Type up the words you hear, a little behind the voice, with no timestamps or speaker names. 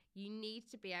You need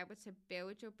to be able to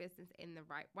build your business in the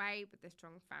right way with the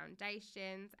strong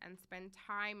foundations and spend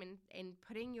time in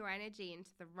putting your energy into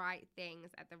the right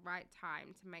things at the right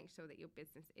time to make sure that your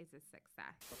business is a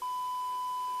success.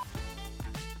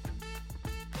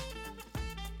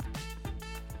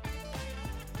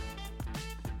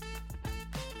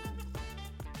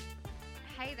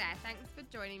 Hey there, thanks for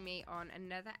joining me on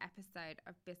another episode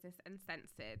of Business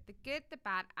Uncensored, the good, the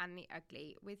bad and the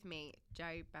ugly with me,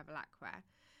 Jo Bevilacqua.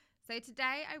 So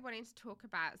today I wanted to talk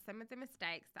about some of the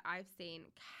mistakes that I've seen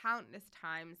countless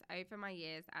times over my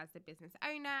years as a business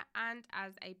owner and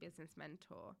as a business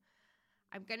mentor.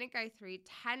 I'm going to go through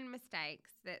 10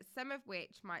 mistakes that some of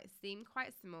which might seem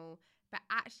quite small, but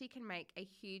actually can make a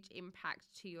huge impact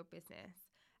to your business.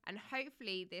 And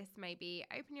hopefully this maybe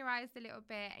open your eyes a little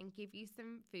bit and give you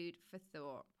some food for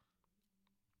thought.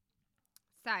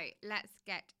 So let's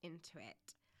get into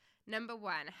it. Number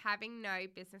 1, having no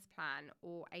business plan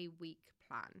or a weak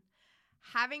plan.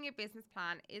 Having a business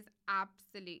plan is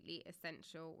absolutely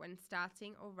essential when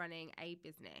starting or running a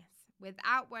business.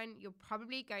 Without one, you're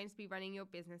probably going to be running your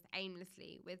business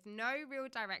aimlessly with no real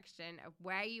direction of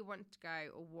where you want to go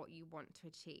or what you want to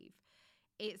achieve.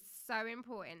 It's so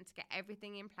important to get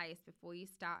everything in place before you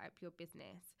start up your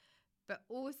business, but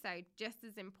also just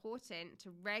as important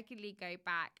to regularly go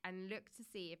back and look to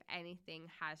see if anything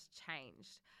has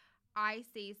changed. I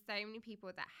see so many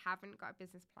people that haven't got a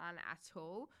business plan at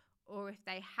all, or if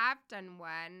they have done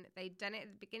one, they've done it at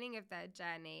the beginning of their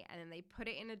journey and then they put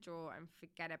it in a drawer and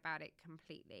forget about it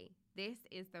completely. This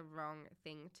is the wrong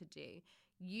thing to do.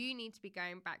 You need to be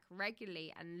going back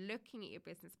regularly and looking at your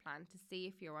business plan to see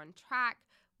if you're on track,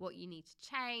 what you need to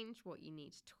change, what you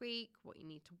need to tweak, what you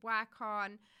need to work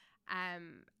on,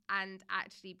 and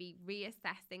actually be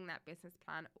reassessing that business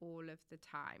plan all of the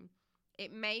time.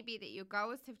 It may be that your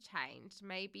goals have changed.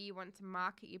 Maybe you want to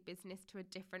market your business to a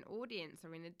different audience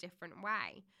or in a different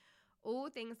way. All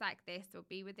things like this will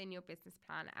be within your business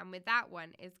plan, and with that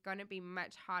one, it's going to be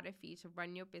much harder for you to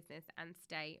run your business and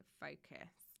stay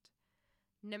focused.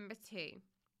 Number 2,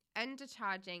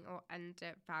 undercharging or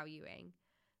undervaluing.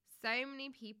 So many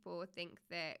people think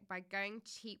that by going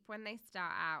cheap when they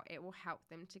start out, it will help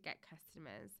them to get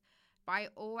customers. But I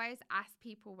always ask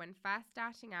people when first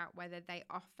starting out whether they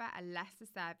offer a lesser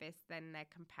service than their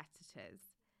competitors.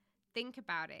 Think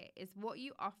about it. Is what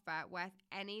you offer worth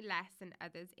any less than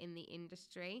others in the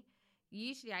industry?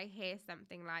 Usually I hear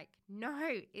something like, no,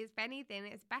 if anything,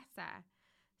 it's better.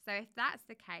 So if that's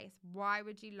the case, why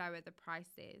would you lower the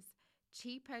prices?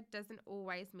 Cheaper doesn't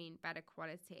always mean better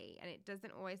quality, and it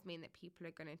doesn't always mean that people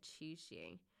are going to choose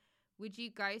you. Would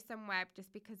you go somewhere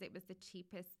just because it was the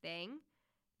cheapest thing?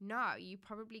 No, you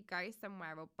probably go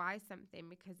somewhere or buy something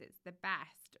because it's the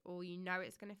best, or you know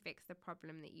it's going to fix the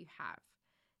problem that you have.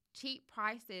 Cheap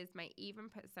prices may even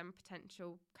put some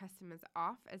potential customers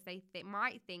off, as they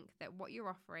might think that what you're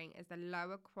offering is a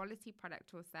lower quality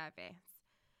product or service.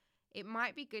 It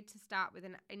might be good to start with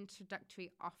an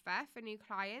introductory offer for new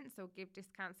clients or give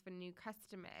discounts for new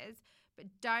customers, but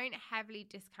don't heavily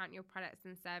discount your products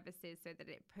and services so that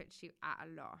it puts you at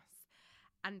a loss.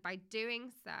 And by doing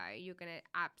so, you're going to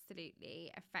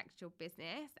absolutely affect your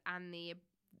business and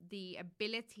the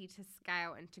ability to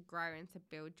scale and to grow and to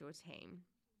build your team.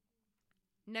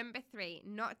 Number 3,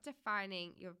 not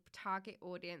defining your target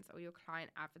audience or your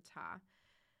client avatar.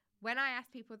 When I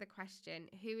ask people the question,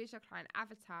 who is your client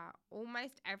avatar?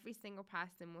 Almost every single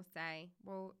person will say,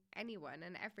 well, anyone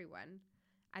and everyone.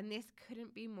 And this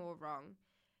couldn't be more wrong.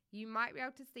 You might be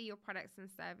able to see your products and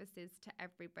services to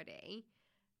everybody,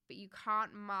 but you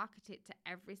can't market it to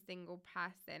every single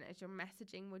person, as your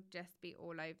messaging would just be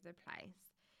all over the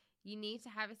place. You need to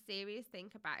have a serious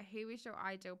think about who is your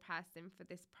ideal person for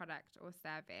this product or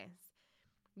service.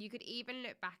 You could even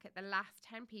look back at the last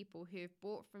 10 people who have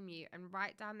bought from you and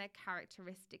write down their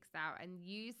characteristics out and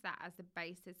use that as a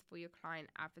basis for your client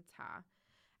avatar.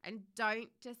 And don't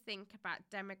just think about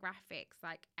demographics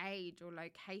like age or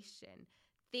location.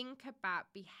 Think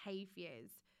about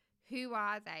behaviors. Who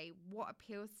are they? What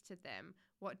appeals to them?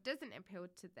 What doesn't appeal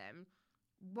to them?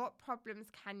 What problems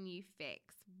can you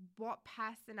fix? What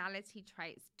personality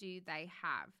traits do they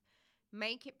have?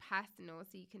 Make it personal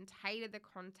so you can tailor the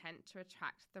content to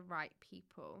attract the right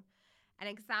people. An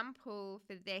example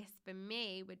for this for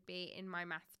me would be in my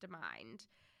mastermind.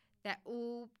 They're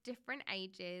all different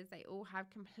ages. They all have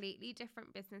completely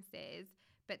different businesses,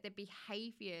 but the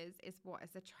behaviors is what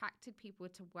has attracted people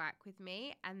to work with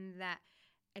me, and that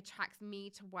attracts me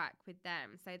to work with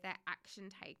them. So they're action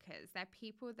takers. They're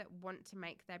people that want to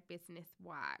make their business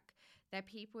work. They're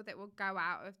people that will go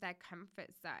out of their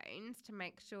comfort zones to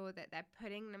make sure that they're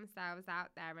putting themselves out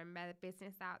there and their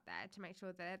business out there to make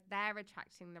sure that they're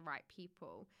attracting the right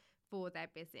people for their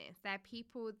business. They're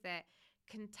people that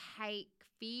can take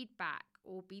feedback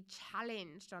or be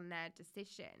challenged on their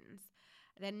decisions.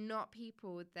 They're not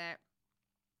people that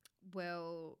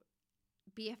will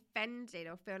be offended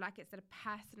or feel like it's a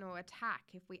personal attack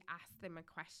if we ask them a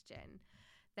question.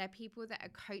 They're people that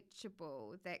are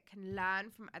coachable, that can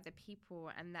learn from other people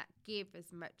and that give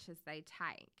as much as they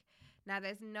take. Now,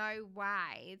 there's no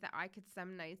way that I could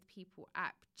sum those people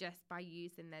up just by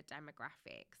using their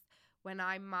demographics. When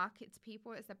I market to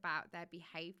people, it's about their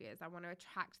behaviors. I want to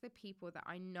attract the people that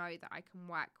I know that I can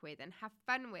work with and have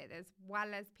fun with, as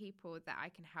well as people that I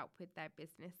can help with their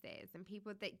businesses and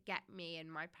people that get me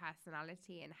and my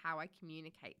personality and how I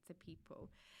communicate to people.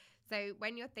 So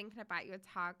when you're thinking about your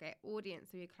target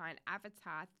audience or your client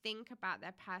avatar, think about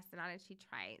their personality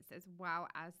traits as well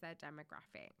as their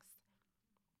demographics.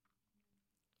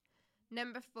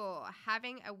 Number 4,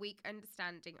 having a weak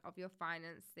understanding of your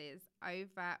finances,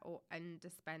 over or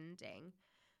underspending.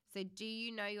 So do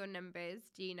you know your numbers?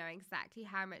 Do you know exactly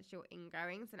how much your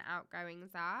ingoings and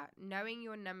outgoings are? Knowing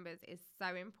your numbers is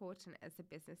so important as a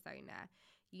business owner.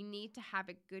 You need to have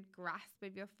a good grasp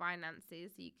of your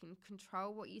finances so you can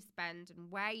control what you spend and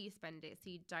where you spend it so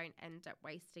you don't end up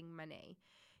wasting money.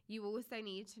 You also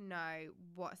need to know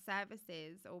what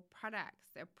services or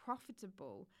products are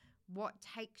profitable, what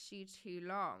takes you too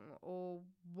long, or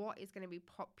what is going to be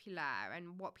popular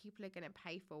and what people are going to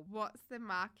pay for. What's the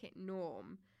market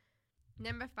norm?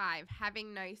 Number 5,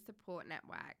 having no support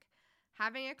network.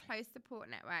 Having a close support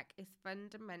network is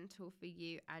fundamental for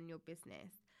you and your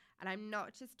business. And I'm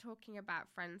not just talking about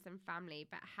friends and family,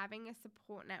 but having a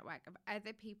support network of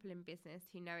other people in business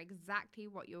who know exactly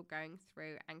what you're going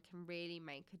through and can really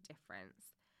make a difference.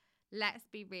 Let's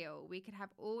be real, we could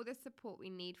have all the support we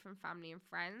need from family and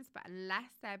friends, but unless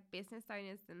they're business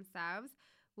owners themselves,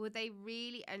 will they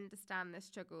really understand the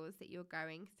struggles that you're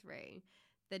going through?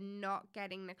 The not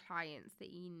getting the clients that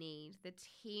you need, the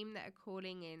team that are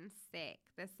calling in sick,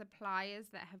 the suppliers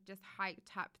that have just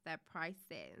hiked up their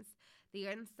prices, the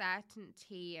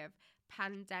uncertainty of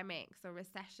pandemics or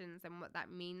recessions and what that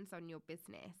means on your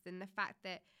business, and the fact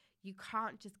that you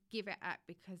can't just give it up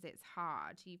because it's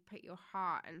hard. You've put your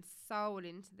heart and soul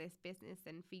into this business,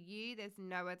 and for you, there's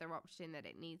no other option that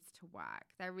it needs to work.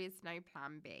 There is no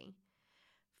plan B.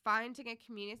 Finding a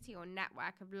community or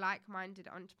network of like-minded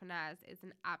entrepreneurs is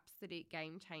an absolute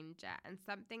game changer and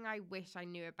something I wish I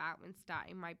knew about when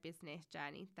starting my business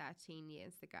journey 13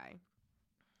 years ago.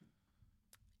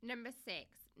 Number 6,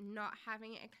 not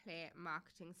having a clear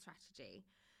marketing strategy.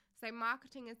 So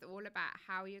marketing is all about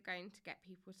how you're going to get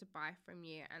people to buy from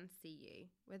you and see you.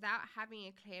 Without having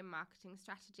a clear marketing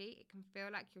strategy, it can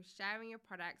feel like you're sharing your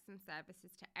products and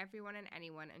services to everyone and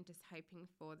anyone and just hoping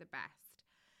for the best.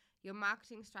 Your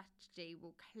marketing strategy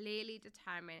will clearly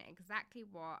determine exactly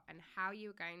what and how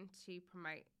you're going to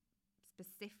promote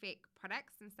specific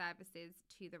products and services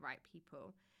to the right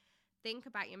people. Think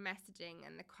about your messaging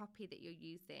and the copy that you're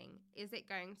using. Is it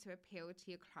going to appeal to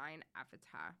your client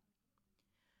avatar?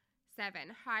 7,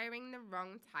 hiring the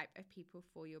wrong type of people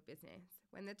for your business.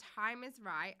 When the time is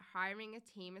right, hiring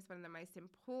a team is one of the most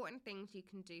important things you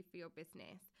can do for your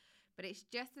business, but it's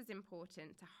just as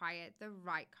important to hire the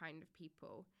right kind of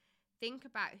people. Think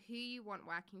about who you want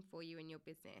working for you in your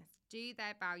business. Do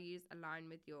their values align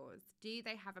with yours? Do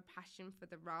they have a passion for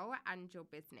the role and your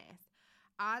business?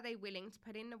 Are they willing to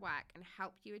put in the work and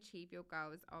help you achieve your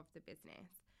goals of the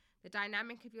business? The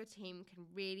dynamic of your team can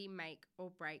really make or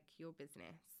break your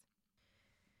business.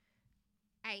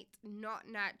 8, not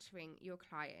nurturing your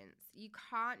clients. You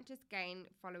can't just gain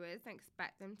followers and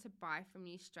expect them to buy from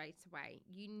you straight away.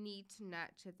 You need to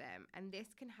nurture them, and this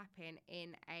can happen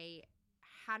in a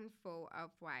handful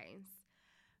of ways.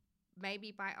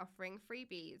 Maybe by offering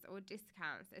freebies or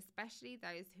discounts, especially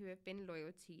those who have been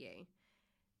loyal to you.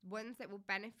 Ones that will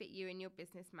benefit you and your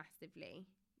business massively.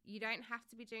 You don't have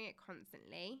to be doing it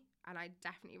constantly, and I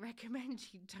definitely recommend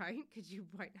you don't, because you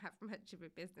won't have much of a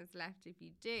business left if you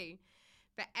do.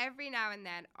 But every now and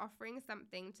then, offering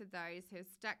something to those who have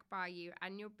stuck by you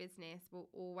and your business will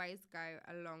always go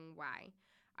a long way.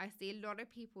 I see a lot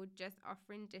of people just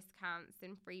offering discounts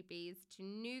and freebies to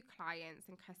new clients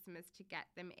and customers to get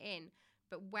them in.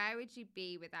 But where would you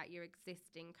be without your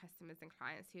existing customers and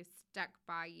clients who have stuck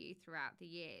by you throughout the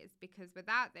years? Because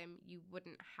without them, you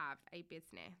wouldn't have a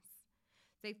business.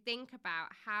 So think about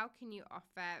how can you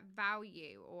offer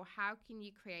value, or how can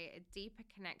you create a deeper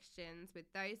connections with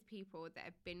those people that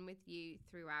have been with you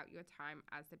throughout your time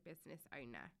as a business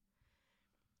owner.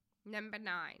 Number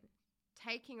 9,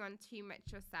 taking on too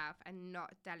much yourself and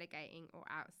not delegating or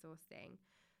outsourcing.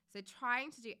 So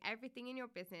trying to do everything in your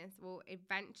business will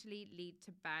eventually lead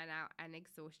to burnout and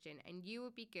exhaustion, and you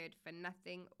will be good for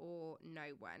nothing or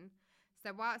no one.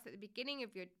 So whilst at the beginning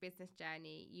of your business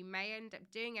journey, you may end up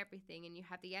doing everything and you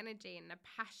have the energy and the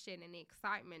passion and the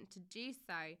excitement to do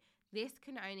so, this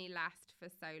can only last for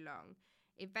so long.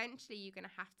 Eventually, you're going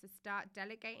to have to start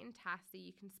delegating tasks so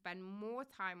you can spend more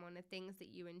time on the things that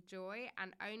you enjoy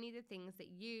and only the things that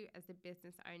you as a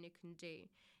business owner can do.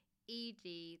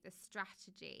 E.g., the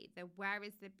strategy, the where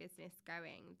is the business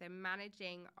going, the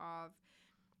managing of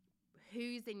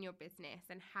who's in your business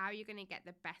and how you're going to get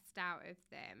the best out of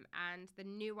them, and the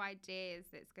new ideas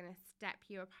that's going to step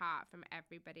you apart from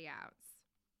everybody else.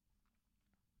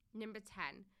 Number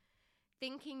 10,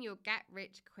 thinking you'll get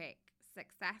rich quick.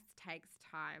 Success takes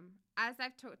time. As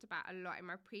I've talked about a lot in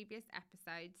my previous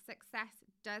episodes, success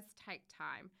does take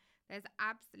time. There's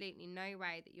absolutely no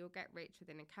way that you'll get rich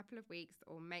within a couple of weeks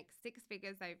or make 6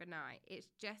 figures overnight. It's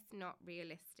just not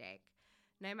realistic.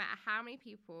 No matter how many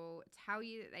people tell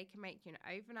you that they can make you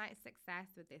an overnight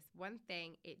success with this one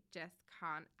thing, it just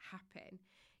can't happen.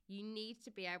 You need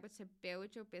to be able to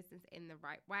build your business in the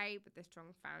right way with the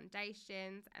strong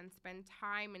foundations, and spend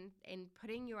time in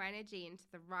putting your energy into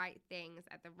the right things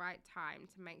at the right time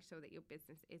to make sure that your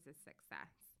business is a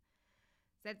success.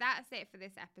 So that's it for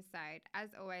this episode. As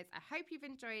always, I hope you've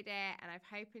enjoyed it, and I'm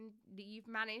hoping that you've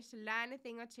managed to learn a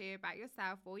thing or two about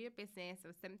yourself or your business,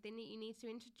 or something that you need to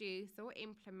introduce or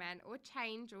implement or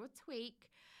change or tweak.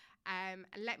 And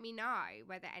let me know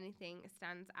whether anything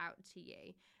stands out to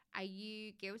you. Are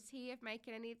you guilty of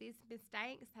making any of these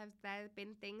mistakes? Have there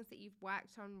been things that you've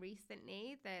worked on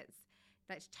recently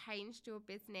that's changed your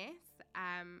business?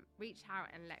 Reach out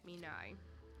and let me know.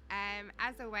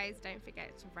 As always, don't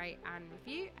forget to rate and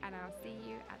review, and I'll see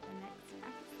you at the next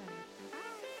episode.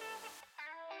 Bye.